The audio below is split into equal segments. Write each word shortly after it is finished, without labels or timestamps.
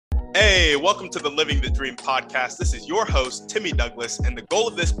Hey, welcome to the Living the Dream podcast. This is your host, Timmy Douglas, and the goal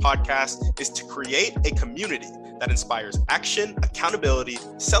of this podcast is to create a community that inspires action, accountability,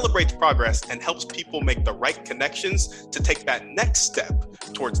 celebrates progress, and helps people make the right connections to take that next step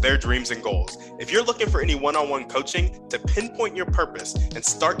towards their dreams and goals. If you're looking for any one-on-one coaching to pinpoint your purpose and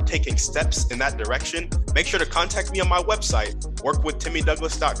start taking steps in that direction, make sure to contact me on my website,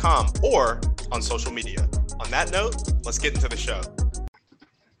 workwithtimmydouglas.com, or on social media. On that note, let's get into the show.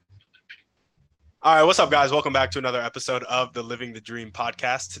 All right, what's up, guys? Welcome back to another episode of the Living the Dream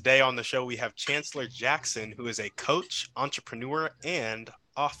podcast. Today on the show, we have Chancellor Jackson, who is a coach, entrepreneur, and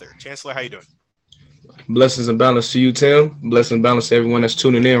author. Chancellor, how you doing? Blessings and balance to you, Tim. Blessings and balance to everyone that's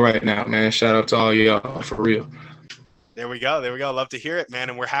tuning in right now, man. Shout out to all y'all, for real. There we go. Love to hear it,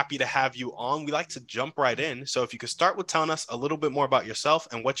 man. And we're happy to have you on. We like to jump right in. So if you could start with telling us a little bit more about yourself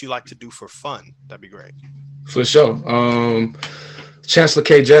and what you like to do for fun, that'd be great. For sure. Chancellor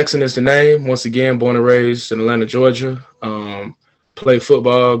K. Jackson is the name. Once again, born and raised in Atlanta, Georgia. Played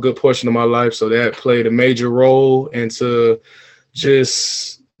football a good portion of my life, so that played a major role into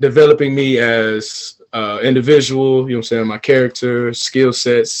just developing me as an individual, you know what I'm saying, my character, skill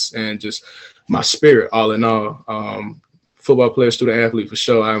sets, and just my spirit, all in all. Football player, student athlete, for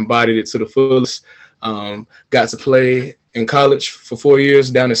sure. I embodied it to the fullest. Got to play in college for 4 years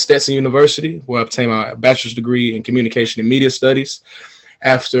down at Stetson University, where I obtained my bachelor's degree in communication and media studies.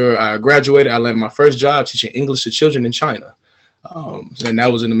 After I graduated, I landed my first job teaching English to children in China. And that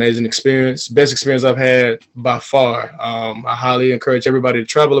was an amazing experience, best experience I've had by far. I highly encourage everybody to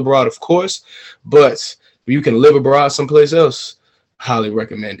travel abroad, of course, but if you can live abroad someplace else, highly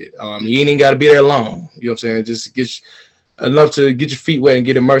recommend it. You ain't even got to be there long. You know what I'm saying? Just get enough to get your feet wet and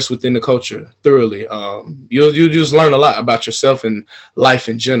get immersed within the culture thoroughly. You'll just learn a lot about yourself and life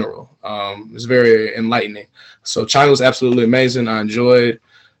in general. It's very enlightening. So China was absolutely amazing. I enjoyed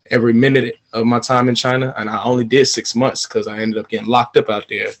every minute of my time in China, and I only did 6 months because I ended up getting locked up out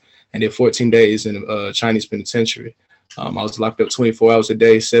there and did 14 days in a Chinese penitentiary. I was locked up 24 hours a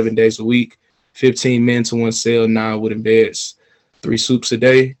day, 7 days a week, 15 men to one cell, 9 wooden beds, 3 soups a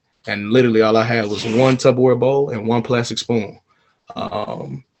day. And literally all I had was 1 Tupperware bowl and 1 plastic spoon.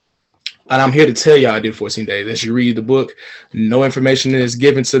 And I'm here to tell you I did 14 days. As you read the book, no information is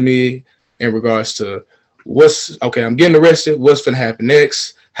given to me in regards to I'm getting arrested, what's going to happen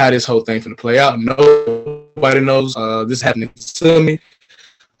next, how this whole thing going to play out. Nobody knows this happening to me.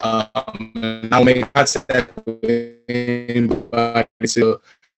 I'll make contact with anybody until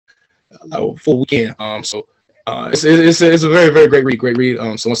full weekend. It's a very, very great read.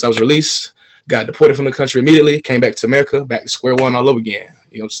 So once I was released, got deported from the country immediately, came back to America, back to square one all over again.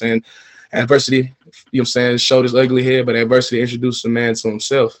 You know what I'm saying? Adversity, you know what I'm saying, showed his ugly head, but adversity introduced a man to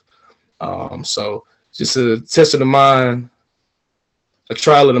himself. So just a test of the mind, a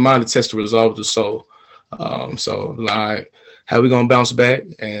trial of the mind to test the resolve of the soul. So like, how we gonna bounce back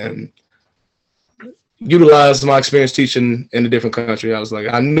and utilize my experience teaching in a different country. I was like,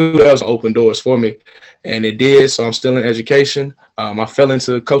 I knew that was open doors for me, and it did. So I'm still in education. I fell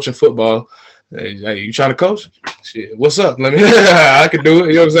into coaching football. Hey, you trying to coach? Shit, what's up? I can do it.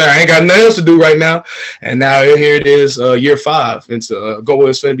 You know what I'm saying? I ain't got nothing else to do right now. And now here it is, year 5. It's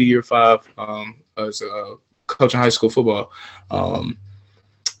going to be year 5 as coaching high school football.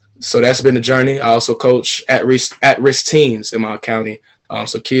 So that's been the journey. I also coach at-risk teens in my county.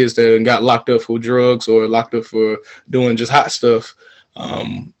 So kids that got locked up for drugs or locked up for doing just hot stuff,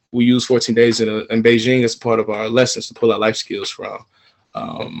 we use 14 days in Beijing as part of our lessons to pull out life skills from.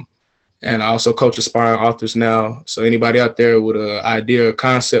 And I also coach aspiring authors now. So anybody out there with an idea or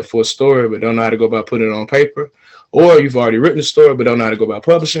concept for a story but don't know how to go about putting it on paper, or you've already written a story but don't know how to go about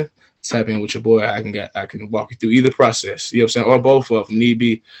publishing, tap in with your boy. I can walk you through either process, you know what I'm saying, or both of them need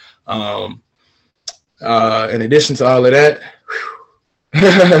be. In addition to all of that,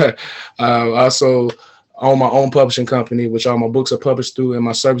 I also own my own publishing company, which all my books are published through and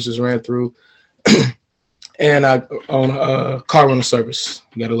my services ran through. And I own a car rental service.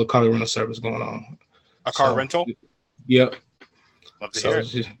 We got a little car rental service going on. A car rental? Yep. Love to hear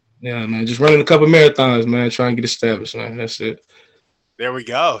it. Just running a couple marathons, man, trying to get established, man. That's it. There we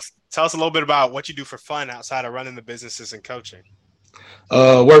go. Tell us a little bit about what you do for fun outside of running the businesses and coaching.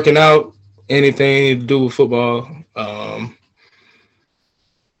 Working out, anything to do with football.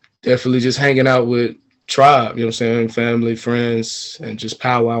 Definitely just hanging out with tribe, you know what I'm saying, family, friends, and just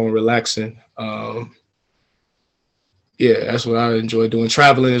powwow and relaxing. That's what I enjoy doing.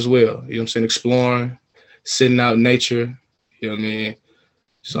 Traveling as well, you know what I'm saying, exploring, sitting out in nature, you know what I mean,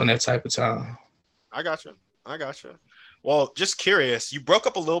 just on that type of time. I got you. Well, just curious, you broke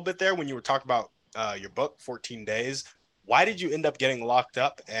up a little bit there when you were talking about your book, 14 Days. Why did you end up getting locked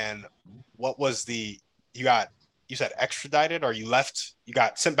up, and what was you said extradited, or you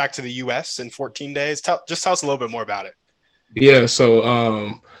got sent back to the U.S. in 14 days? Tell us a little bit more about it. Yeah,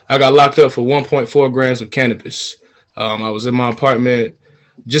 so I got locked up for 1.4 grams of cannabis. I was in my apartment,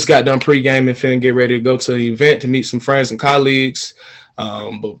 just got done pre-gaming, finna get ready to go to the event to meet some friends and colleagues.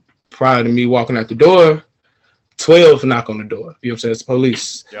 But prior to me walking out the door, 12 knock on the door. You know what I'm saying? It's the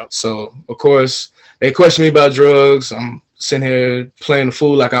police. Yep. So, of course, they question me about drugs. I'm sitting here playing the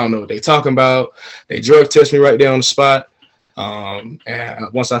fool like I don't know what they talking about. They drug test me right there on the spot. And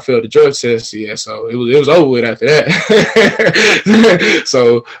once I failed the drug test, yeah, so it was over with after that.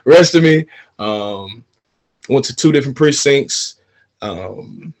 So rest of me, went to 2 different precincts.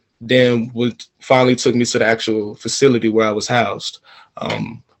 Then finally took me to the actual facility where I was housed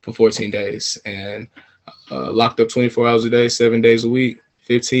for 14 days and locked up 24 hours a day, 7 days a week,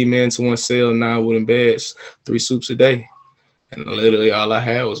 15 men to 1 cell, 9 wooden beds, 3 soups a day. And literally all I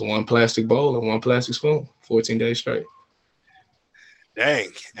had was 1 plastic bowl and 1 plastic spoon, 14 days straight.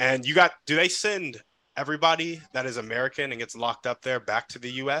 Dang. And do they send everybody that is American and gets locked up there back to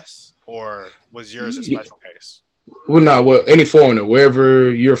the U.S., or was yours a special case? Well, no, any foreigner,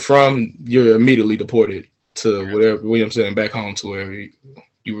 wherever you're from, you're immediately deported to whatever, you know what I'm saying, back home to wherever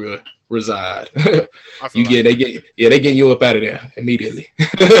you reside. They getting you up out of there immediately.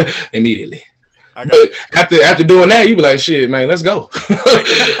 Immediately. But after doing that, you be like, shit, man, let's go.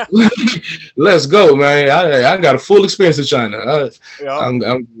 Let's go, man. I got a full experience in China. I'm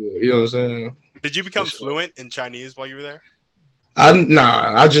good, you know what I'm saying? Did you become fluent in Chinese while you were there? I knew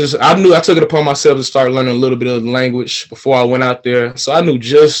I took it upon myself to start learning a little bit of the language before I went out there. So I knew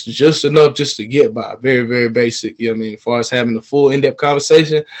just enough just to get by. Very, very basic. You know what I mean? As far as having a full in-depth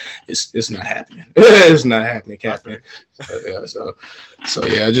conversation, it's not happening. It's not happening, Captain. So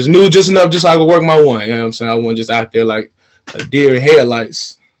yeah, I just knew just enough just so I could work my one. You know what I'm saying? I wasn't just out there like a deer in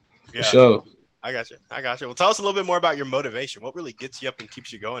headlights. For sure. I got you. Well, tell us a little bit more about your motivation. What really gets you up and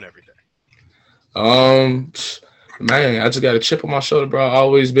keeps you going every day? Man, I just got a chip on my shoulder, bro. I've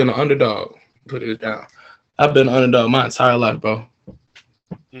always been an underdog. Put it down. I've been an underdog my entire life, bro.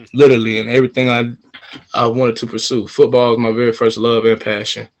 Literally, and everything I wanted to pursue. Football was my very first love and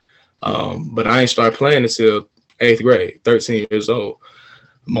passion. But I ain't started playing until 8th grade, 13 years old.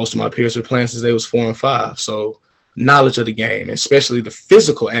 Most of my peers were playing since they was 4 and 5. So knowledge of the game, especially the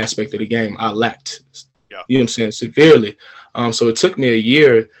physical aspect of the game, I lacked. Yeah. You know what I'm saying? Severely. So it took me a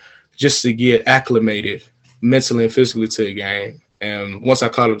year just to get acclimated mentally and physically to the game. And once I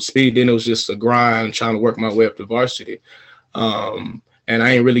caught up to speed, then it was just a grind trying to work my way up to varsity. And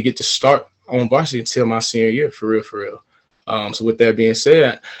I didn't really get to start on varsity until my senior year, for real. So with that being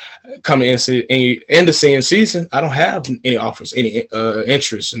said, coming into the senior season, I don't have any offers, any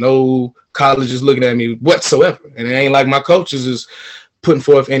interest, no colleges looking at me whatsoever. And it ain't like my coaches is putting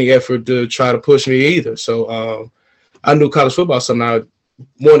forth any effort to try to push me either. So I knew college football was something I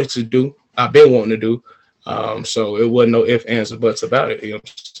wanted to do. I've been wanting to do. So it wasn't no ifs, ands, or buts about it. You know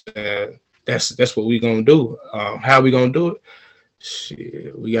what I'm saying? That's what we gonna do. How we gonna do it?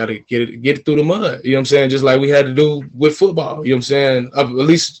 Shit, we gotta get it through the mud. You know what I'm saying? Just like we had to do with football. You know what I'm saying? At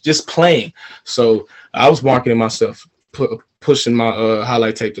least just playing. So I was marketing myself, pushing my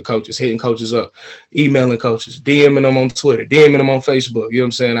highlight tape to coaches, hitting coaches up, emailing coaches, DMing them on Twitter, DMing them on Facebook. You know what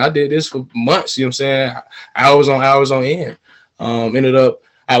I'm saying? I did this for months. You know what I'm saying? Hours on end. Ended up.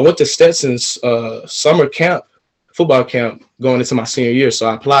 I went to Stetson's summer camp, football camp, going into my senior year. So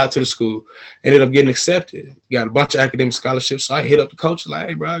I applied to the school, ended up getting accepted. Got a bunch of academic scholarships. So I hit up the coach like,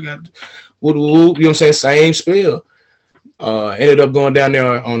 hey, bro, I got you know what I'm saying? Same spiel. Ended up going down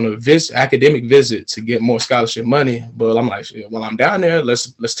there on a academic visit to get more scholarship money. But I'm like, while I'm down there,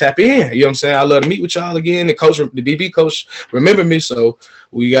 let's tap in. You know what I'm saying? I love to meet with y'all again. The DB coach remembered me. So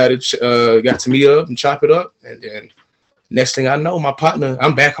we got to meet up and chop it up. And then next thing I know, my partner,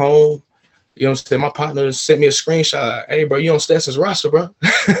 I'm back home. You know what I'm saying? My partner sent me a screenshot. Hey, bro, you on Stetson's roster, bro.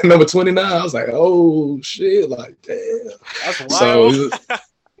 Number 29. I was like, oh, shit. Like, damn. That's wild. So,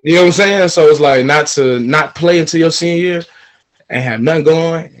 you know what I'm saying? So it's like not play until your senior year and have nothing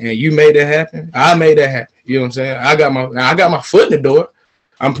going, and you made that happen. I made that happen. You know what I'm saying? I got my foot in the door.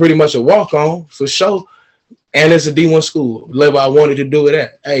 I'm pretty much a walk-on for sure. And it's a D1 school. Level I wanted to do it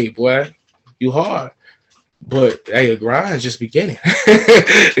at. Hey, boy, you hard. But hey, the grind's just beginning.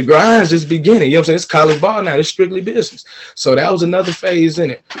 The grind's just beginning. You know what I'm saying? It's college ball now. It's strictly business. So that was another phase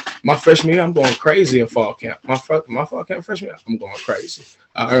in it. My freshman year, I'm going crazy in fall camp. My fall camp freshman year, I'm going crazy.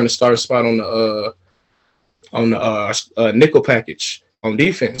 I earned a starting spot on the nickel package on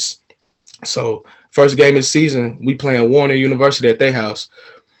defense. So first game of the season, we playing Warner University at their house.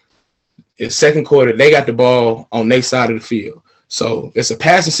 In the second quarter, they got the ball on their side of the field. So it's a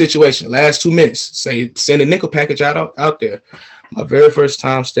passing situation. Last 2 minutes, say send a nickel package out there. My very first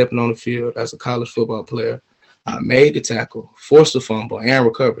time stepping on the field as a college football player, I made the tackle, forced the fumble, and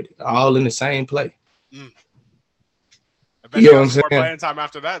recovered it, all in the same play. I bet you know what I'm saying? Playing time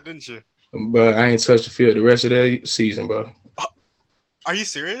after that, didn't you? But I ain't touched the field the rest of the season, bro. Are you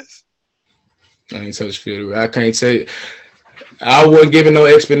serious? I ain't touched the field. I can't say. I wasn't giving no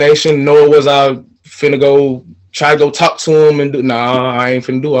explanation, nor was I finna try to go talk to him and do. Nah, I ain't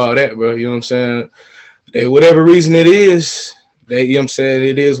finna do all that, bro. You know what I'm saying? Whatever reason it is, you know what I'm saying?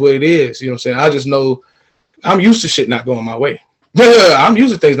 It is what it is. You know what I'm saying? I just know I'm used to shit not going my way. I'm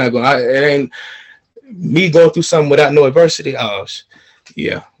used to things not going. It ain't me going through something without no adversity.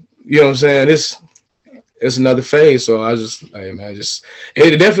 Yeah. You know what I'm saying? It's another phase. So I just, hey man,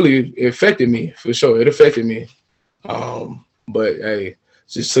 it definitely affected me for sure. It affected me. But hey,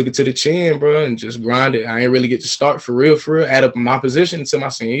 just took it to the chin, bro, and just grinded. I ain't really get to start for real, add up my position until my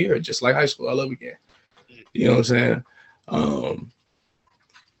senior year, just like high school all over again. You know what I'm saying?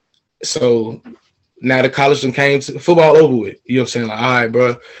 So now the college done came to football over with. You know what I'm saying? Like, all right,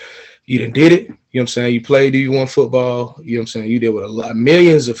 bro, you done did it. You know what I'm saying? You played, you won football. You know what I'm saying? You did what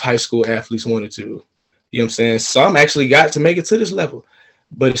millions of high school athletes wanted to. You know what I'm saying? Some actually got to make it to this level,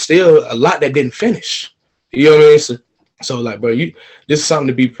 but it's still a lot that didn't finish. You know what I mean? So like, bro, this is something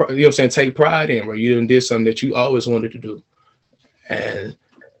to be, you know what I'm saying, take pride in, bro. You done did something that you always wanted to do. And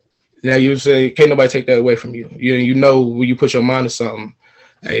now you say, can't nobody take that away from you. You know, when you put your mind to something,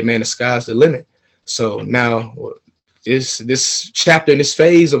 hey, man, the sky's the limit. So now this chapter in this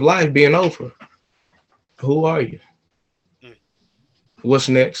phase of life being over, who are you? What's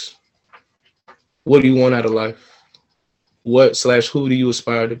next? What do you want out of life? Who do you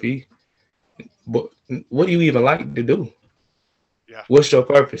aspire to be? What do you even like to do? Yeah. What's your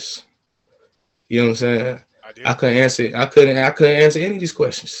purpose? You know what I'm saying? I couldn't answer any of these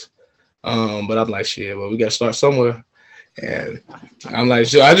questions. But I'm like, shit, well, we got to start somewhere. And I'm like,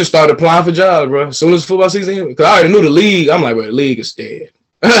 shit, I just started applying for jobs, bro. As soon as football season hit, because I already knew the league. I'm like, bro, the league is dead.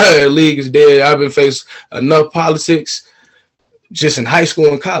 The league is dead. I've been faced enough politics just in high school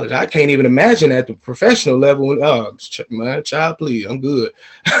and college. I can't even imagine at the professional level. Man, child, please, I'm good.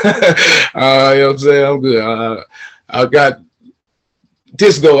 You know what I'm saying? I'm good. I got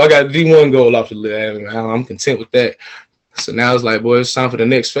this goal. I got D1 goal off the list. I'm content with that. So now it's like, boy, it's time for the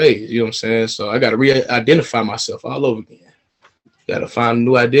next phase. You know what I'm saying? So I got to re-identify myself all over again. Got to find a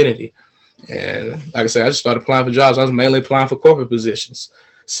new identity. And like I said, I just started applying for jobs. I was mainly applying for corporate positions,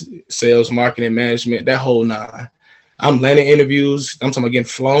 sales, marketing, management, that whole nine. I'm landing interviews. I'm talking about getting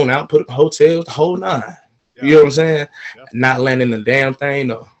flown out, put up in hotels, the whole nine. Yeah. You know what I'm saying? Yeah. Not landing a damn thing,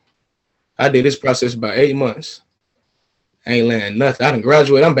 no. I did this process about 8 months. I ain't landing nothing. I done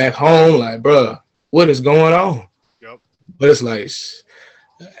graduated. I'm back home like, bro, what is going on? Yep. But it's like,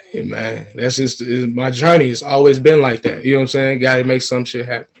 hey, man, that's just my journey. It's always been like that. You know what I'm saying? Got to make some shit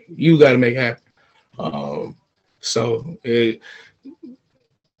happen. You got to make it happen.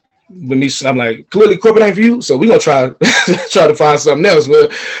 With me, I'm like, clearly corporate ain't for you, so we're gonna try to find something else.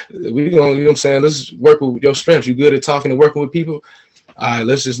 But we gonna, you know what I'm saying, let's work with your strengths. You good at talking and working with people. All right,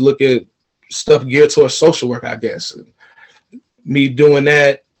 let's just look at stuff geared towards social work, I guess. Me doing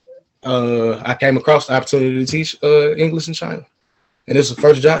that, I came across the opportunity to teach English in China. And it's the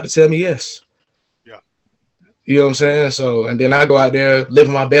first job to tell me yes. Yeah. You know what I'm saying? So, and then I go out there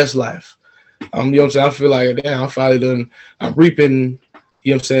living my best life. You know what I'm saying? I feel like, damn, I'm finally done, I'm reaping,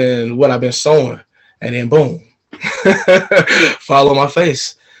 you know what I'm saying, what I've been sowing, and then boom, fall on my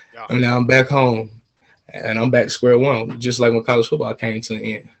face. Yeah. And now I'm back home, and I'm back to square one, just like when college football came to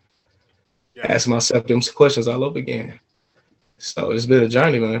the end. Yeah. Ask myself them questions all over again. So it's been a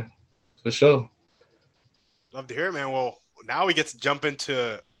journey, man, for sure. Love to hear it, man. Well, now we get to jump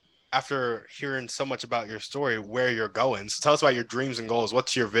into, after hearing so much about your story, where you're going. So tell us about your dreams and goals.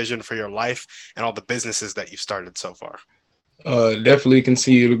 What's your vision for your life and all the businesses that you've started so far? Definitely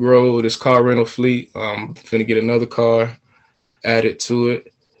continue to grow this car rental fleet. I'm finna get another car added to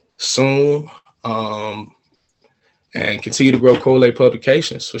it soon. And continue to grow Corlay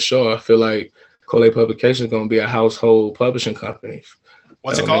Publications for sure. I feel like Corlay Publications is going to be a household publishing company.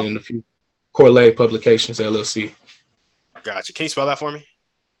 What's it called? Corlay Publications, LLC. Gotcha. Can you spell that for me?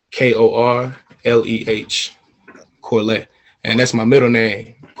 Korleh. Corlay. And that's my middle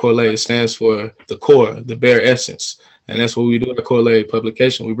name. Corlay stands for the core, the bare essence. And that's what we do at Corlay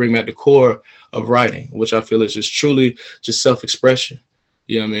Publication. We bring back the core of writing, which I feel is just truly just self-expression.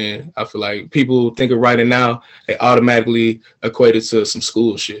 You know what I mean? I feel like people think of writing now, they automatically equate it to some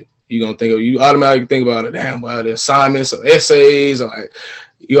school shit. You automatically think about it, damn, well, the assignments or essays or like,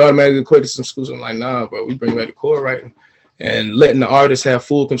 you automatically equate to some schools. I'm like, nah, bro, we bring back the core writing and letting the artists have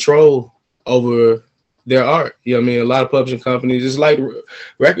full control over their art. You know what I mean? A lot of publishing companies, it's like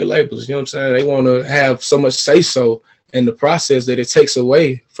record labels, you know what I'm saying? They want to have so much say-so in the process that it takes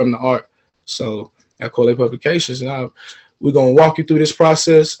away from the art. So at Corley Publications, now we're going to walk you through this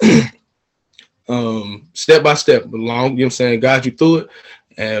process step by step, along, you know what I'm saying, guide you through it.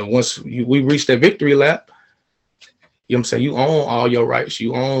 And once we reach that victory lap, you know what I'm saying, you own all your rights.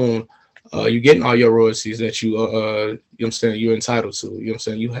 You own, you're getting all your royalties that you, you know what I'm saying, you're entitled to. You know what I'm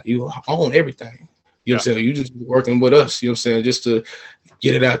saying? You own everything. You know what I'm saying? You just working with us, you know what I'm saying, just to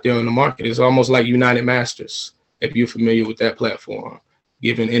get it out there on the market. It's almost like United Masters, if you're familiar with that platform,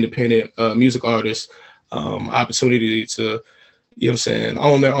 giving independent music artists opportunity to, you know what I'm saying,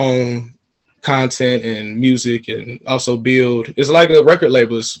 own their own content and music, and also build. It's like a record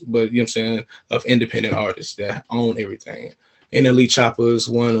labels, but you know what I'm saying, of independent artists that own everything. And Elite Chopper is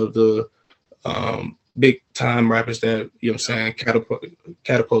one of the big time rappers that, you know what I'm saying,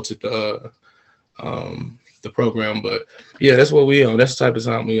 catapulted the program. But yeah, that's what we on. That's the type of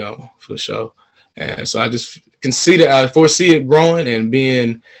time we on for sure. And so I just can see that, I foresee it growing and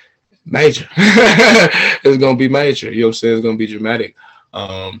being major. It's gonna be major, you know what I'm saying? It's gonna be dramatic.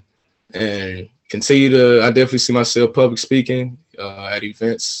 And continue to, I definitely see myself public speaking at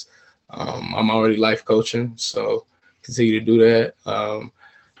events. I'm already life coaching, so continue to do that.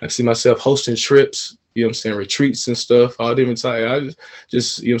 I see myself hosting trips, you know what I'm saying, retreats and stuff, all different types. I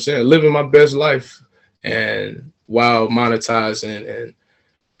just, you know what I'm saying, living my best life, and while monetizing and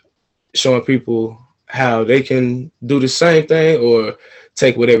showing people how they can do the same thing or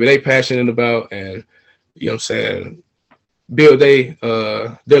take whatever they passionate about and, you know what I'm saying, build their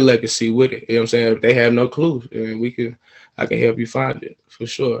legacy with it. You know what I'm saying? If they have no clue, and I can help you find it for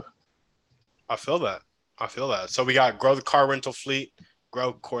sure. I feel that. So we got grow the car rental fleet,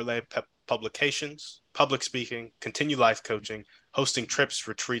 grow Corley Publications, public speaking, continue life coaching, hosting trips,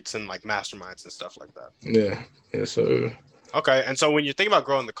 retreats, and like masterminds and stuff like that. Yeah. Yes, sir. Okay. And so when you think about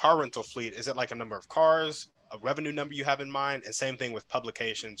growing the car rental fleet, is it like a number of cars, a revenue number you have in mind? And same thing with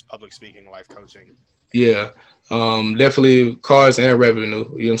publications, public speaking, life coaching. Yeah, definitely cars and revenue. You know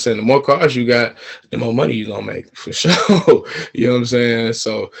what I'm saying? The more cars you got, the more money you're gonna make for sure. You know what I'm saying?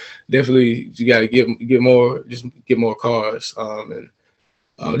 So definitely you gotta get more, just get more cars. And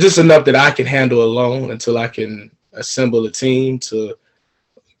just enough that I can handle alone until I can assemble a team to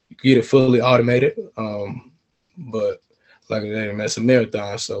get it fully automated. But like I said, it's a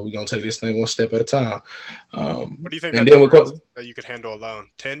marathon, so we're gonna take this thing one step at a time. What do you think that you could handle alone?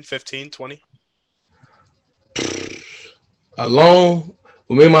 10, 15, 20? Alone,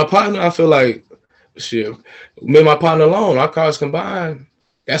 with me and my partner, I feel like shit. Me and my partner alone, our cars combined,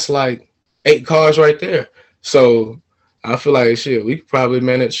 that's like 8 cars right there. So I feel like shit, we could probably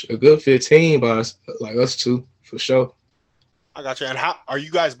manage a good 15 by us two for sure. I got you. And how are you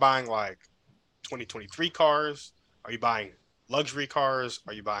guys buying like 2023 cars? Are you buying luxury cars?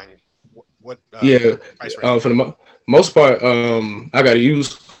 Are you buying what? Price range? For the most part, I got a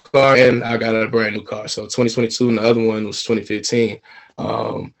used car and I got a brand new car. So 2022 and the other one was 2015.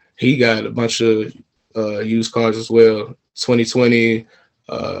 He got a bunch of used cars as well. 2020,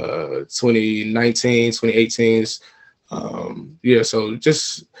 2019, 2018s. So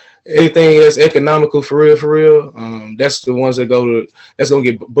just anything that's economical for real. That's the ones that's gonna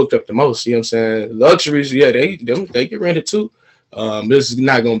get booked up the most. You know what I'm saying? Luxuries, yeah, they get rented too. This is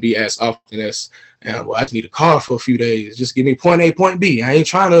not gonna be as often as, well, I just need a car for a few days. Just give me point A, point B. I ain't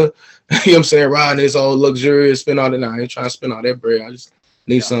trying to, you know what I'm saying, ride this old luxurious, spend all that. No, I ain't trying to spend all that bread. I just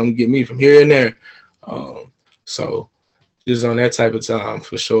need something to get me from here and there. So just on that type of time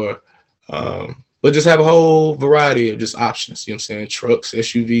for sure. But just have a whole variety of just options, you know what I'm saying? Trucks,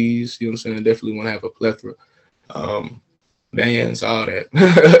 SUVs, you know what I'm saying? Definitely want to have a plethora. Vans, all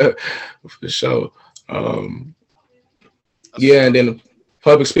that for sure. And then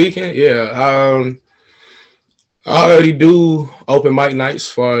public speaking, I already do open mic nights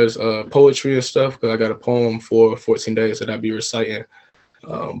as far as poetry and stuff, because I got a poem for 14 days that I'll be reciting.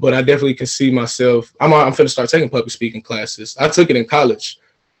 But I definitely can see myself. I'm finna start taking public speaking classes. I took it in college,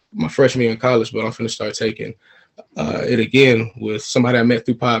 my freshman year in college, but I'm finna start taking it again with somebody I met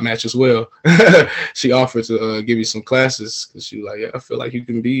through Podmatch as well. She offered to give me some classes because she was like, yeah, I feel like you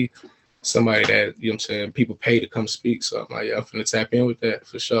can be somebody that, you know what I'm saying, people pay to come speak. So I'm like, yeah, I'm finna tap in with that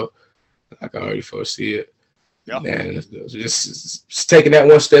for sure. I can already foresee it. Yeah. And just taking that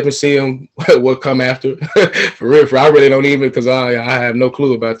one step and seeing what come after. For real, I really don't even, because I have no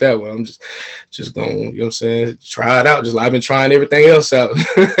clue about that one. I'm just going, you know what I'm saying, try it out. Just like I've been trying everything else out. You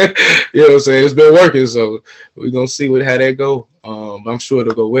know what I'm saying? It's been working, so we're going to see how that go. I'm sure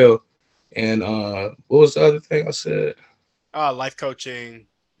it'll go well. And what was the other thing I said? Life coaching,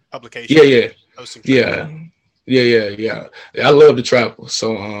 Yeah, publication, yeah, hosting training. yeah, yeah. I love to travel,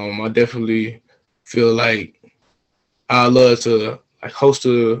 so I definitely feel like I love to like host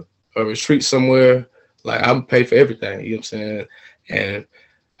a retreat somewhere. Like I'm pay for everything, you know what I'm saying? And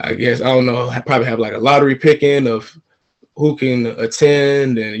I guess I don't know, I probably have like a lottery picking of who can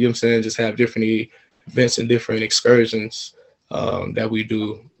attend, and you know what I'm saying, just have different events and different excursions that we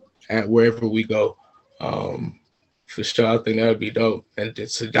do at wherever we go. Um, for sure, I think that would be dope. And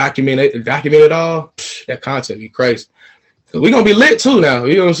to document it all, that content be crazy. Cause we're gonna be lit too now.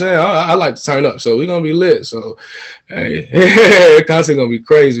 You know what I'm saying? I like to turn up, so we're gonna be lit. So hey, content gonna be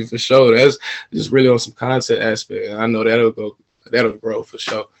crazy for sure. That's just really on some content aspect. And I know that'll grow for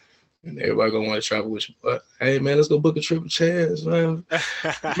sure. And everybody gonna want to travel with you. But hey man, let's go book a trip with Chance, man.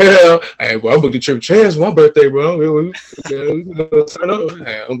 Yeah. Hey, bro, I booked a trip with Chance for my birthday, bro. We gonna turn up.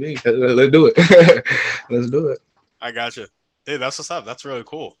 Hey, on me. Let's do it. Let's do it. I gotcha. Hey, that's what's up. That's really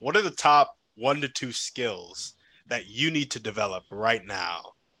cool. What are the top 1 to 2 skills that you need to develop right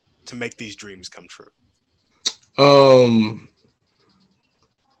now to make these dreams come true?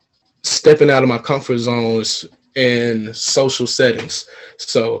 Stepping out of my comfort zones in social settings.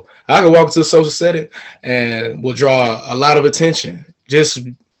 So I can walk into a social setting and will draw a lot of attention, just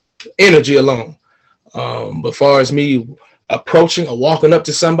energy alone. But far as me approaching or walking up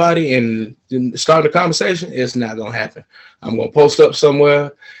to somebody and starting a conversation, it's not gonna happen. I'm gonna post up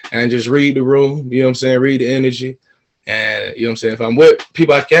somewhere and just read the room, you know what I'm saying, read the energy. And you know what I'm saying, if I'm with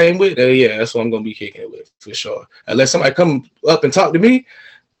people I came with, yeah, that's what I'm gonna be kicking it with for sure. Unless somebody come up and talk to me,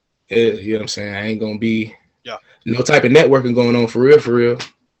 you know what I'm saying, I ain't gonna be no type of networking going on for real.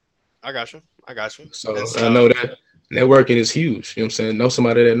 I got you. So I know that networking is huge. You know what I'm saying? Know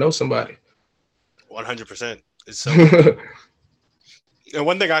somebody that knows somebody. 100%. It's so and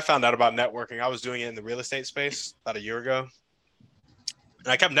one thing I found out about networking, I was doing it in the real estate space about a year ago. And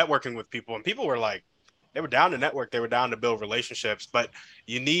I kept networking with people, and people were like, they were down to network, they were down to build relationships, but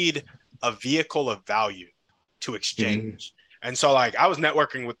you need a vehicle of value to exchange. And so like I was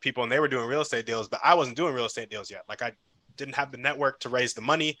networking with people and they were doing real estate deals, but I wasn't doing real estate deals yet. Like I didn't have the network to raise the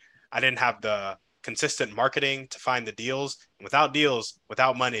money. I didn't have the consistent marketing to find the deals. And without deals,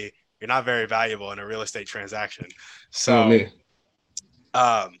 without money, you're not very valuable in a real estate transaction. So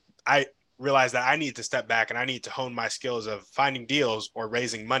I realized that I need to step back and I need to hone my skills of finding deals or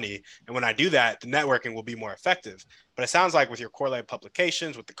raising money. And when I do that, the networking will be more effective. But it sounds like with your correlated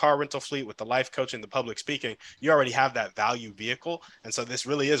publications, with the car rental fleet, with the life coaching, the public speaking, you already have that value vehicle. And so this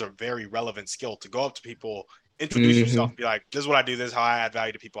really is a very relevant skill to go up to people, introduce yourself, and be like, this is what I do, this is how I add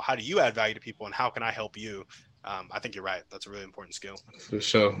value to people. How do you add value to people? And how can I help you? I think you're right. That's a really important skill. For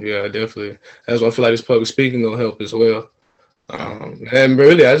sure. Yeah, definitely. That's why I feel like this public speaking will help as well. And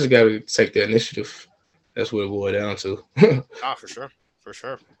really, I just got to take the initiative. That's what it boiled down to. For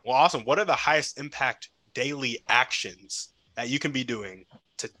sure. Well, awesome. What are the highest impact daily actions that you can be doing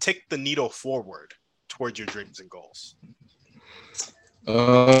to tick the needle forward towards your dreams and goals?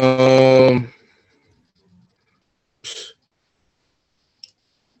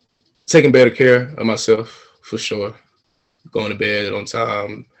 Taking better care of myself, for sure. Going to bed on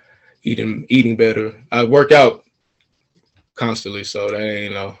time, eating better. I work out constantly, so that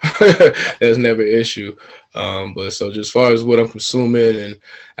ain't that's never an issue. But so just as far as what I'm consuming and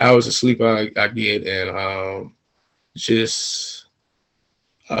hours of sleep I get, and just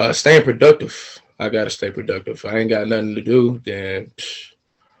staying productive. I gotta stay productive. If I ain't got nothing to do, then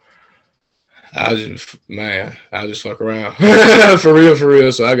I'll just fuck around. for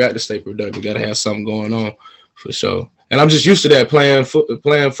real. So I got to stay productive. Got to have something going on for sure. And I'm just used to that playing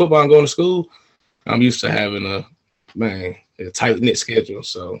football and going to school. I'm used to having a tight knit schedule.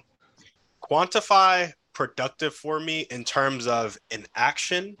 So quantify productive for me in terms of an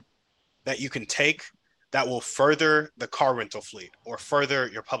action that you can take that will further the car rental fleet or further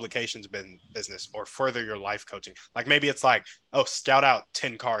your publications business or further your life coaching. Like maybe it's like, scout out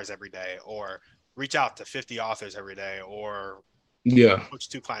 10 cars every day or reach out to 50 authors every day or coach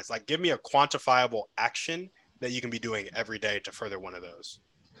 2 clients. Like give me a quantifiable action that you can be doing every day to further one of those.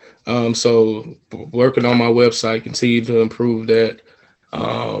 So working on my website, continue to improve that.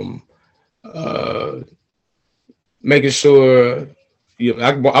 Making sure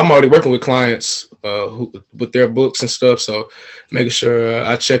I'm already working with clients with their books and stuff, so making sure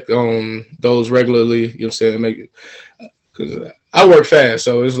I check on those regularly. You know what I'm saying? Because I work fast,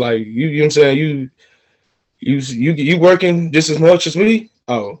 so it's like you know what I'm saying. You working just as much as me.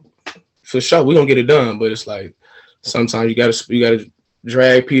 Oh, for sure, we gonna get it done. But it's like sometimes you gotta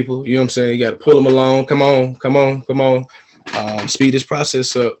drag people. You know what I'm saying? You gotta pull them along. Come on. speed this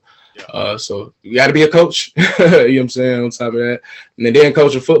process up. Yeah. So you got to be a coach. You know what I'm saying? On top of that, and then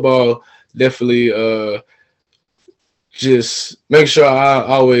coaching football, definitely just make sure I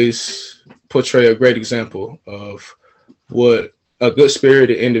always portray a great example of what a good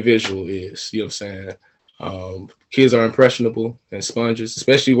spirited individual is. You know what I'm saying? Kids are impressionable and sponges,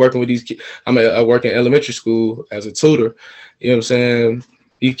 especially working with these kids. I work in elementary school as a tutor. You know what I'm saying?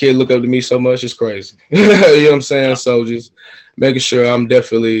 These kids look up to me so much, it's crazy. You know what I'm saying? So just making sure I'm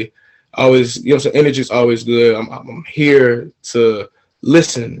definitely always, you know what I'm saying, energy is always good. I'm here to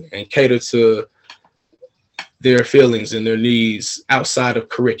listen and cater to their feelings and their needs outside of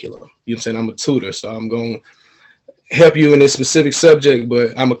curriculum. You know what I'm saying? I'm a tutor, so I'm going to help you in this specific subject,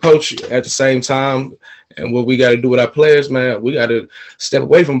 but I'm a coach at the same time. And what we got to do with our players, man, we got to step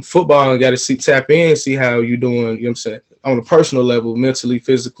away from football and got to tap in, see how you're doing, you know what I'm saying, on a personal level, mentally,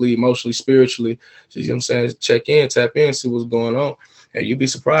 physically, emotionally, spiritually. You know what I'm saying? Check in, tap in, see what's going on. And you'd be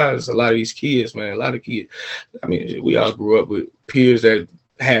surprised, a lot of these kids, man, a lot of kids. I mean, we all grew up with peers that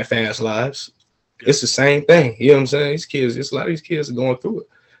had fast lives. It's the same thing. You know what I'm saying? These kids, it's a lot of these kids are going through it.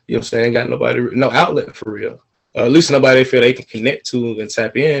 You know what I'm saying? Got nobody, no outlet for real. At least nobody feel they can connect to and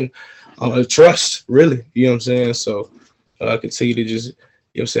tap in. Trust, really. You know what I'm saying? So continue to just, you know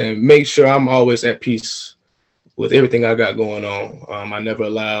what I'm saying, make sure I'm always at peace with everything I got going on. I never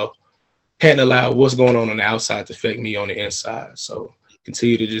can't allow what's going on the outside to affect me on the inside. So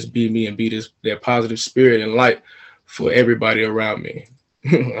continue to just be me and be that positive spirit and light for everybody around me.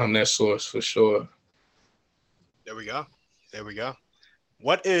 I'm that source for sure. There we go.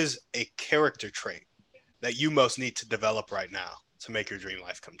 What is a character trait that you most need to develop right now to make your dream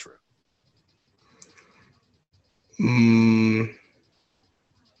life come true?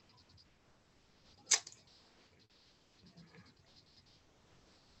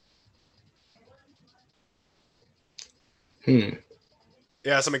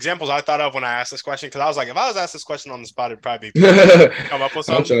 Yeah, some examples I thought of when I asked this question, because I was like, if I was asked this question on the spot, it'd probably be come up with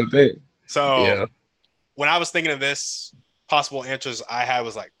something. I'm trying to think. So when I was thinking of this, possible answers I had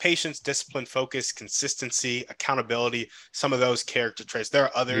was like patience, discipline, focus, consistency, accountability, some of those character traits. There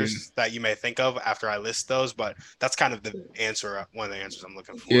are others that you may think of after I list those, but that's kind of the answer, one of the answers I'm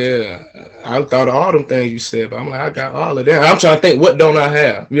looking for. Yeah, I thought of all them things you said, but I'm like, I got all of them. I'm trying to think, what don't I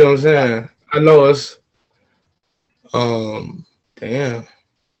have? You know what I'm saying? I know it's, damn.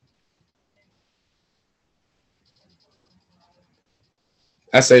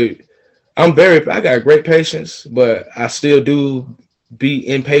 I got great patience, but I still do be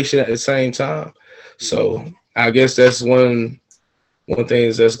impatient at the same time. So I guess that's one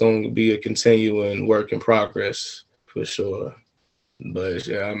thing that's going to be a continuing work in progress for sure. But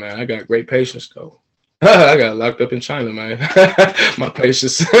yeah, man, I got great patience though. I got locked up in China, man. My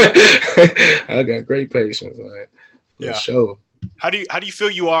patience. I got great patience, man. For sure. How do you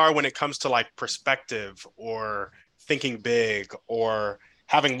feel you are when it comes to like perspective or thinking big or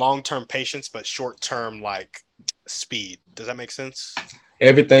having long-term patience but short-term like speed? Does that make sense?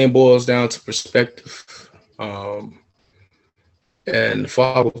 Everything boils down to perspective. And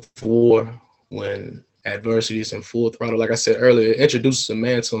far before, when adversity is in full throttle, like I said earlier, it introduces a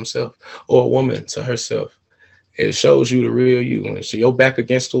man to himself or a woman to herself. It shows you the real you. And so you're back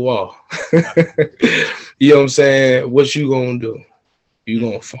against the wall. You know what I'm saying? What you gonna do? You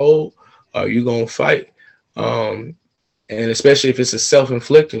gonna fold or you gonna fight? And especially if it's a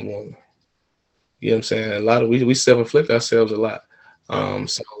self-inflicted one. You know what I'm saying? A lot of we self-inflict ourselves a lot.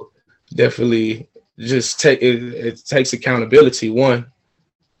 So definitely just it takes accountability. One,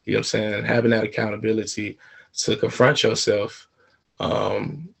 you know what I'm saying? Having that accountability to confront yourself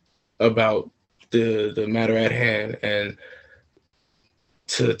about the matter at hand and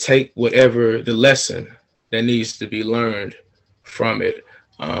to take whatever the lesson that needs to be learned from it.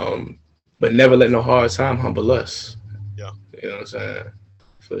 But never let no hard time humble us. Yeah. You know what I'm saying?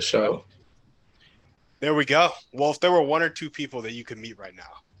 For sure. There we go. Well, if there were one or two people that you could meet right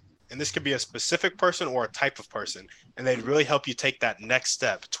now, and this could be a specific person or a type of person, and they'd really help you take that next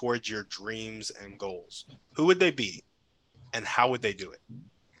step towards your dreams and goals, who would they be and how would they do it?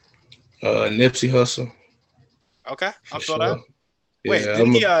 Nipsey Hussle. Okay. I'll fill sure. that. Wait,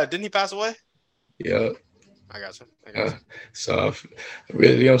 yeah, didn't he pass away? Yeah. I got you. So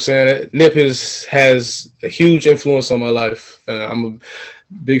really, you know what I'm saying? Nip has a huge influence on my life. I'm a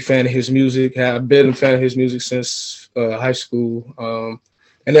big fan of his music. I've been a fan of his music since high school.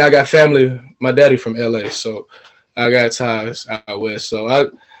 And then I got family, my daddy from LA, so I got ties out west. So I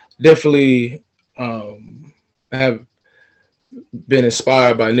definitely have been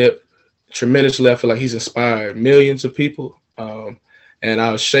inspired by Nip tremendously. I feel like he's inspired millions of people. And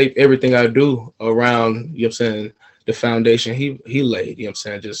I'll shape everything I do around, you know what I'm saying, the foundation he laid. You know what I'm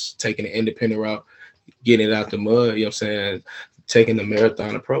saying? Just taking an independent route, getting it out the mud. You know what I'm saying? Taking the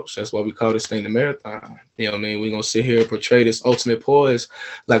marathon approach. That's why we call this thing the marathon. You know what I mean? We're gonna sit here and portray this ultimate poise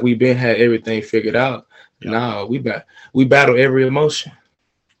like we've been had everything figured out. Yeah. Nah, we battle every emotion.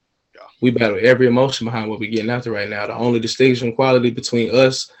 Yeah. We battle every emotion behind what we're getting after right now. The only distinction quality between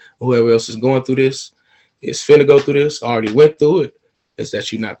us and whoever else is going through this is finna go through this, already went through it, is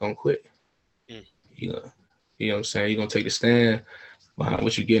that you're not gonna quit. You know what I'm saying? You're gonna take a stand behind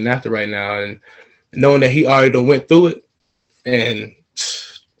what you're getting after right now, and knowing that he already done went through it and you know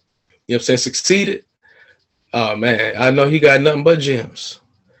what I'm saying, succeeded. Oh man, I know he got nothing but gems.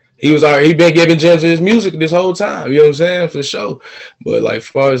 He been giving gems in his music this whole time, you know what I'm saying, for sure. But like, as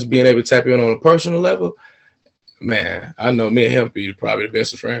far as being able to tap in on a personal level, man, I know me and him be probably the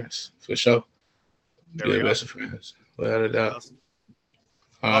best of friends, for sure. Be the best of friends, without a doubt.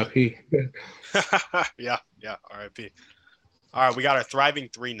 R.I.P. Yeah, R.I.P. All right, we got our thriving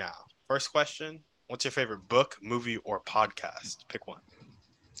three now. First question: what's your favorite book, movie, or podcast? Pick one.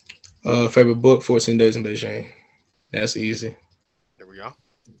 Favorite book: 14 Days in Beijing. That's easy. There we go.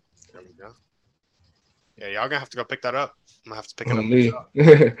 Yeah, y'all gonna have to go pick that up. I'm gonna have to pick it up. Me.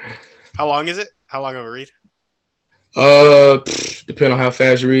 How long is it? How long of a read? Depending on how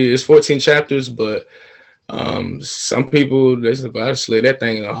fast you read. It's 14 chapters, but some people they slid that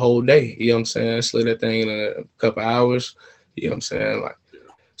thing in a whole day. You know what I'm saying? Slid that thing in a couple hours. You know what I'm saying? Like,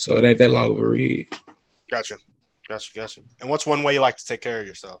 so it ain't that long of a read. Gotcha. And what's one way you like to take care of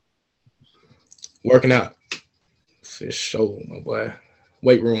yourself? Working out. For sure, my boy.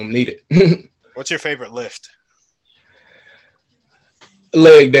 Weight room needed. What's your favorite lift?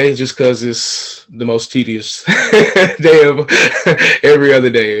 Leg day, just because it's the most tedious day of every other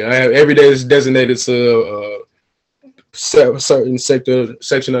day. Every day is designated to a certain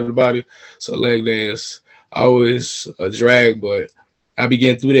section of the body. So leg day is always a drag, but I be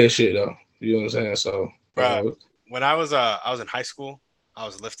getting through that shit though. You know what I'm saying? So when I was in high school, I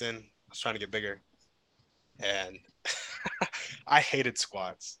was lifting. I was trying to get bigger, and I hated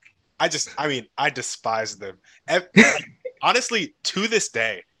squats. I despise them. Honestly, to this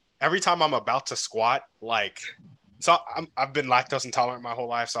day, every time I'm about to squat, I've been lactose intolerant my whole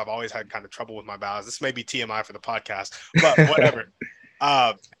life, so I've always had kind of trouble with my bowels. This may be TMI for the podcast, but whatever.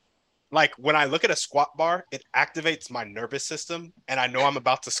 Like when I look at a squat bar, it activates my nervous system, and I know I'm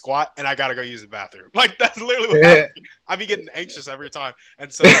about to squat, and I gotta go use the bathroom. Like that's literally what happens. I be getting anxious every time.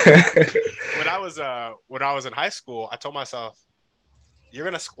 And so when I was in high school, I told myself, "You're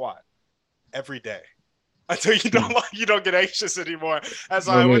gonna squat every day until you don't get anxious anymore." And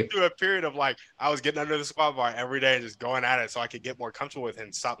so I went through a period of I was getting under the squat bar every day and just going at it so I could get more comfortable with it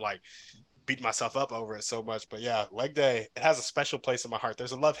and stop beating myself up over it so much. But yeah, leg day, it has a special place in my heart.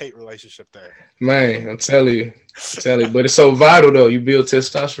 There's a love-hate relationship there. Man, I'm telling you. But it's so vital though. You build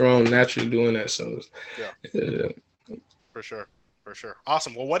testosterone naturally doing that. So yeah. For sure.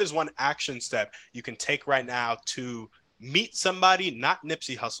 Awesome. Well, what is one action step you can take right now to meet somebody, not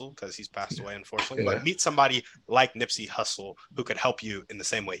Nipsey Hussle, because he's passed away, unfortunately, but meet somebody like Nipsey Hussle who could help you in the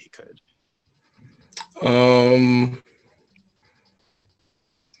same way he could?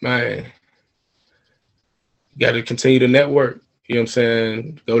 Man, you got to continue to network. You know what I'm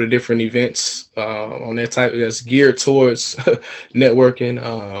saying? Go to different events on that type that's geared towards networking.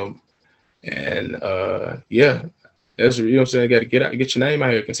 Yeah, that's, you know what I'm saying? Got to get your name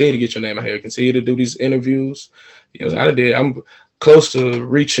out here. Continue to get your name out here. Continue to do these interviews. You know, I'm close to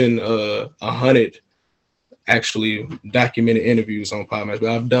reaching 100 actually documented interviews on Podmatch, but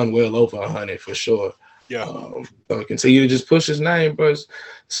I've done well over 100 for sure. Yeah. So continue to just push his name, bro.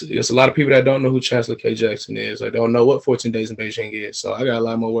 It's a lot of people that don't know who Chancellor K. Jackson is. I don't know what 14 Days in Beijing is. So I got a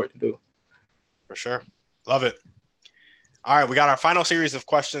lot more work to do. For sure. Love it. All right, we got our final series of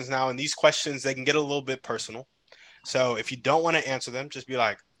questions now, and these questions, they can get a little bit personal. So if you don't want to answer them, just be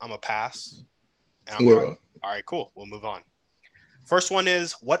like, I'm a pass. And all right, cool. We'll move on. First one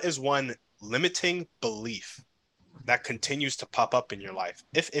is, what is one limiting belief that continues to pop up in your life,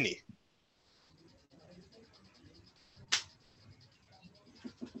 if any?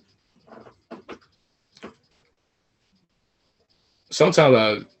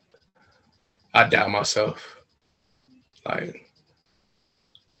 Sometimes I doubt myself. I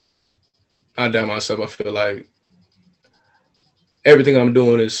doubt myself. I feel like everything I'm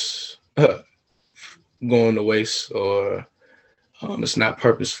doing is going to waste, or it's not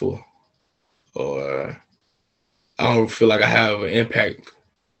purposeful, or I don't feel like I have an impact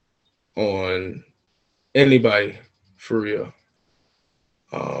on anybody for real.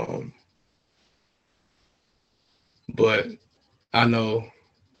 But I know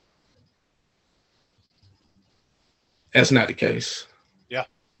That's not the case. Yeah.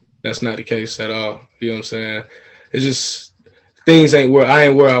 That's not the case at all. You know what I'm saying? It's just things ain't where I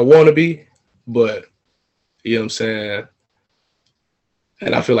want to be, but you know what I'm saying?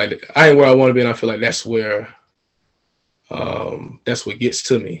 And I feel like I ain't where I want to be, and I feel like that's what gets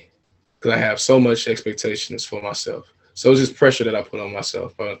to me because I have so much expectations for myself. So it's just pressure that I put on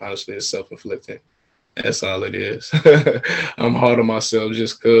myself. Honestly, it's self-inflicting. That's all it is. I'm hard on myself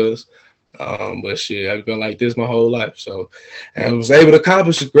just because. But shit, I've been like this my whole life. So, and I was able to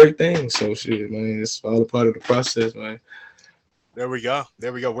accomplish great things. So shit, man, it's all a part of the process, man. There we go.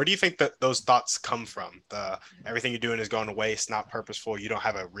 Where do you think that those thoughts come from? Everything you're doing is going to waste, not purposeful. You don't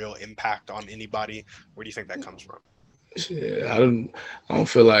have a real impact on anybody. Where do you think that comes from? Shit, I don't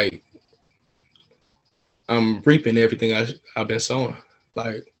feel like I'm reaping everything I've been sowing.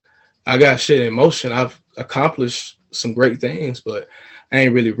 Like I got shit in motion. I've accomplished some great things, but I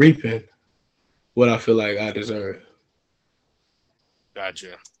ain't really reaping what I feel like I deserve.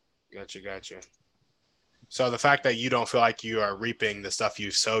 Gotcha. So the fact that you don't feel like you are reaping the stuff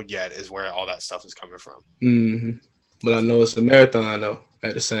you've sowed yet is where all that stuff is coming from. Mm-hmm. But I know it's a marathon though.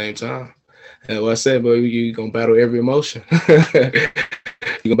 At the same time, and what I said, bro, you gonna battle every emotion. You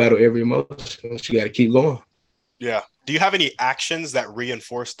gonna battle every emotion. You got to keep going. Yeah. Do you have any actions that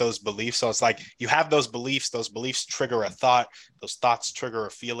reinforce those beliefs? So it's like you have those beliefs trigger a thought, those thoughts trigger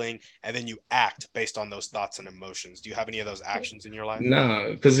a feeling, and then you act based on those thoughts and emotions. Do you have any of those actions in your life? Nah,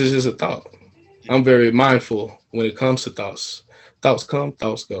 because it's just a thought. I'm very mindful when it comes to thoughts. Thoughts come,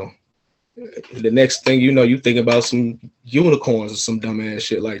 thoughts go. The next thing you know, you think about some unicorns or some dumbass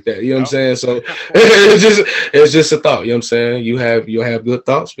shit like that. You know what I'm saying? So it's just a thought. You know what I'm saying? You'll have good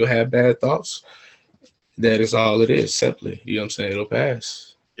thoughts, you'll have bad thoughts. That is all it is, simply. You know what I'm saying? It'll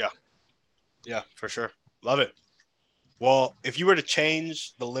pass. Yeah, for sure. Love it. Well, if you were to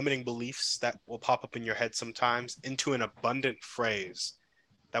change the limiting beliefs that will pop up in your head sometimes into an abundant phrase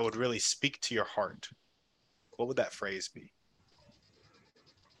that would really speak to your heart, what would that phrase be?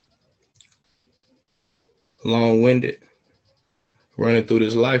 Long-winded. Running through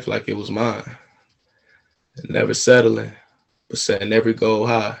this life like it was mine. Never settling, but setting every goal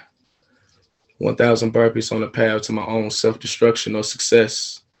high. 1,000 burpees on the path to my own self-destruction or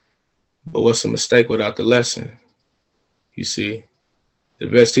success. But what's a mistake without the lesson? You see, the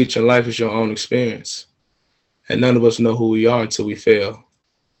best teacher in life is your own experience. And none of us know who we are until we fail.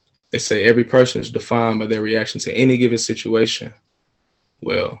 They say every person is defined by their reaction to any given situation.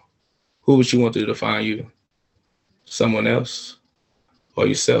 Well, who would you want to define you? Someone else or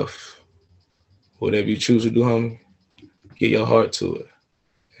yourself? Whatever you choose to do, homie, get your heart to it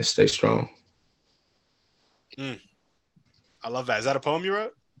and stay strong. I love that. Is that a poem you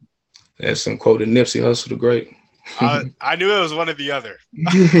wrote? That's some quote of Nipsey Hussle the Great. I knew it was one or the other.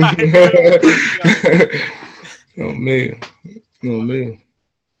 Oh man.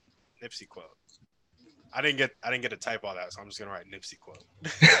 Nipsey quote. I didn't get to type all that, so I'm just gonna write Nipsey quote.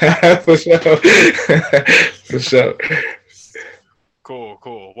 For sure.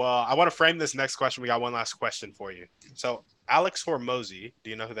 Cool. Well, I want to frame this next question. We got one last question for you. So, Alex Hormozi, do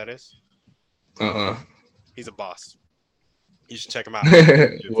you know who that is? He's a boss. You should check him out.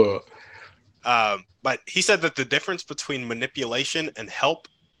 Well, but he said that the difference between manipulation and help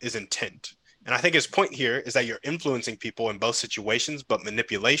is intent. And I think his point here is that you're influencing people in both situations, but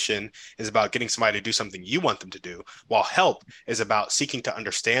manipulation is about getting somebody to do something you want them to do, while help is about seeking to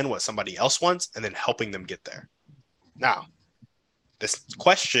understand what somebody else wants and then helping them get there. Now, this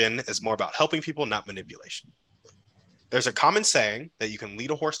question is more about helping people, not manipulation. There's a common saying that you can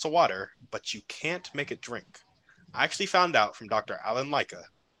lead a horse to water, but you can't make it drink. I actually found out from Dr. Alan Leica,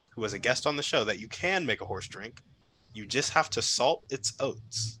 who was a guest on the show, that you can make a horse drink. You just have to salt its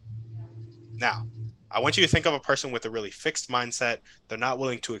oats. Now, I want you to think of a person with a really fixed mindset. They're not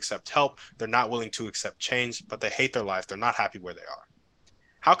willing to accept help. They're not willing to accept change, but they hate their life. They're not happy where they are.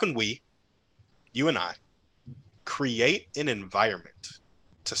 How can we, you and I, create an environment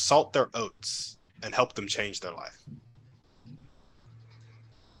to salt their oats and help them change their life?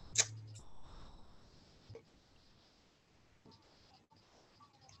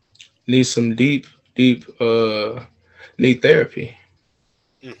 Need some deep need therapy.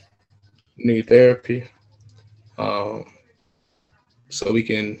 Need therapy. So we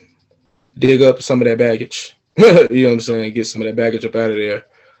can dig up some of that baggage. You know what I'm saying? Get some of that baggage up out of there.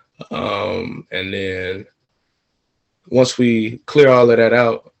 And then once we clear all of that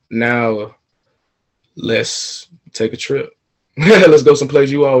out, now let's take a trip. Let's go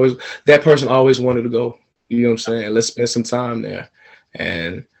someplace that person always wanted to go. You know what I'm saying? Let's spend some time there.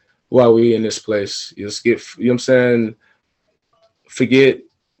 And while we're in this place, just get, you know what I'm saying, forget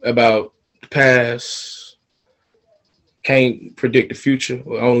about the past, can't predict the future.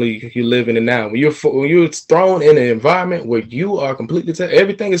 Only you live in it now. When you're thrown in an environment where you are completely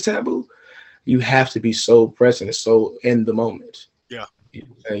everything is taboo, you have to be so present and so in the moment. Yeah.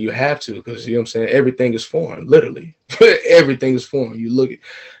 And you have to, because you know what I'm saying, everything is foreign, literally. Everything is foreign. You look at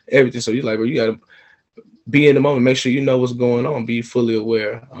everything. So you're like, well, you gotta be in the moment, make sure you know what's going on, be fully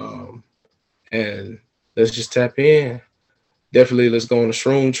aware. And let's just tap in. Definitely let's go on a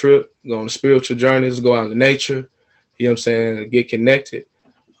shroom trip, go on a spiritual journey, let's go out into nature, you know what I'm saying, get connected.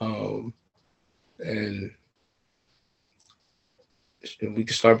 And we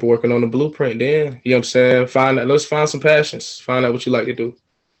can start working on the blueprint then, you know what I'm saying? Let's find some passions, find out what you like to do,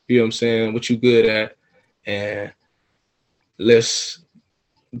 you know what I'm saying, what you good at, and let's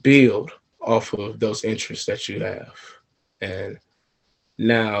build off of those interests that you have. And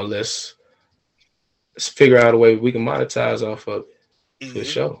now let's figure out a way we can monetize off of it for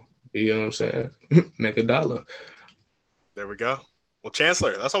sure. You know what I'm saying? Make $1. There we go. Well,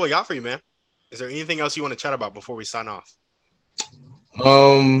 Chancellor, that's all we got for you, man. Is there anything else you want to chat about before we sign off?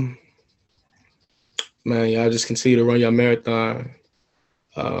 Man, y'all just continue to run your marathon.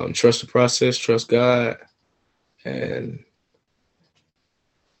 Trust the process, trust God. And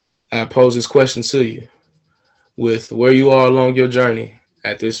I pose this question to you. With where you are along your journey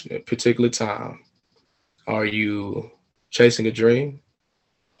at this particular time, are you chasing a dream?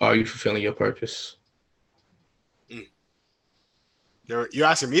 Or are you fulfilling your purpose? You're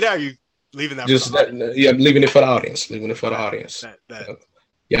asking me that, or are you leaving that? Yeah, leaving it for the audience.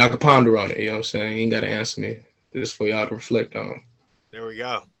 Y'all can ponder on it. You know what I'm saying? You ain't got to answer me. This is for y'all to reflect on. There we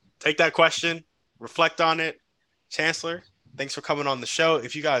go. Take that question, reflect on it. Chancellor, thanks for coming on the show.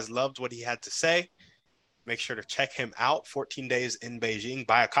 If you guys loved what he had to say, make sure to check him out. 14 Days in Beijing.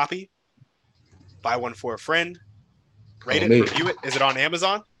 Buy a copy. Buy one for a friend. Rate it, review it. Is it on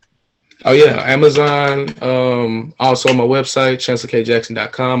Amazon? Oh, yeah. Amazon. Also on my website,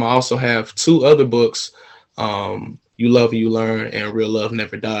 chancellorkjackson.com. I also have 2 other books, You Love and You Learn and Real Love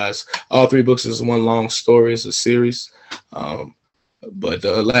Never Dies. All 3 books is one long story. It's a series. But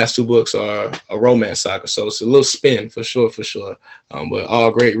the last 2 books are a romance saga. So it's a little spin for sure. But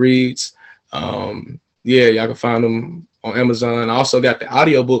all great reads. Yeah, y'all can find them on Amazon. I also got the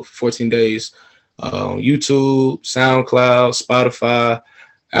audiobook for 14 days on YouTube, SoundCloud, Spotify,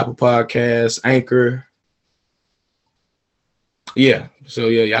 Apple Podcasts, Anchor. Yeah. So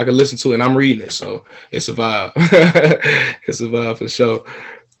yeah, y'all can listen to it. And I'm reading it. So it's a vibe. It's a vibe for sure.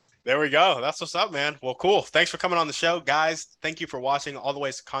 There we go. That's what's up, man. Well, cool. Thanks for coming on the show, guys. Thank you for watching. All the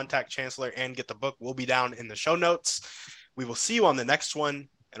ways to contact Chancellor and get the book will be down in the show notes. We will see you on the next one.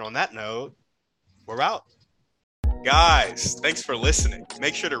 And on that note, we're out. Guys, thanks for listening.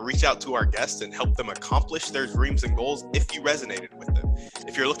 Make sure to reach out to our guests and help them accomplish their dreams and goals if you resonated with them.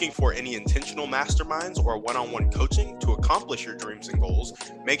 If you're looking for any intentional masterminds or one-on-one coaching to accomplish your dreams and goals,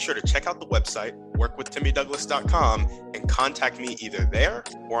 make sure to check out the website, workwithtimmydouglas.com, and contact me either there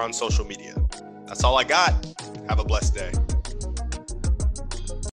or on social media. That's all I got. Have a blessed day.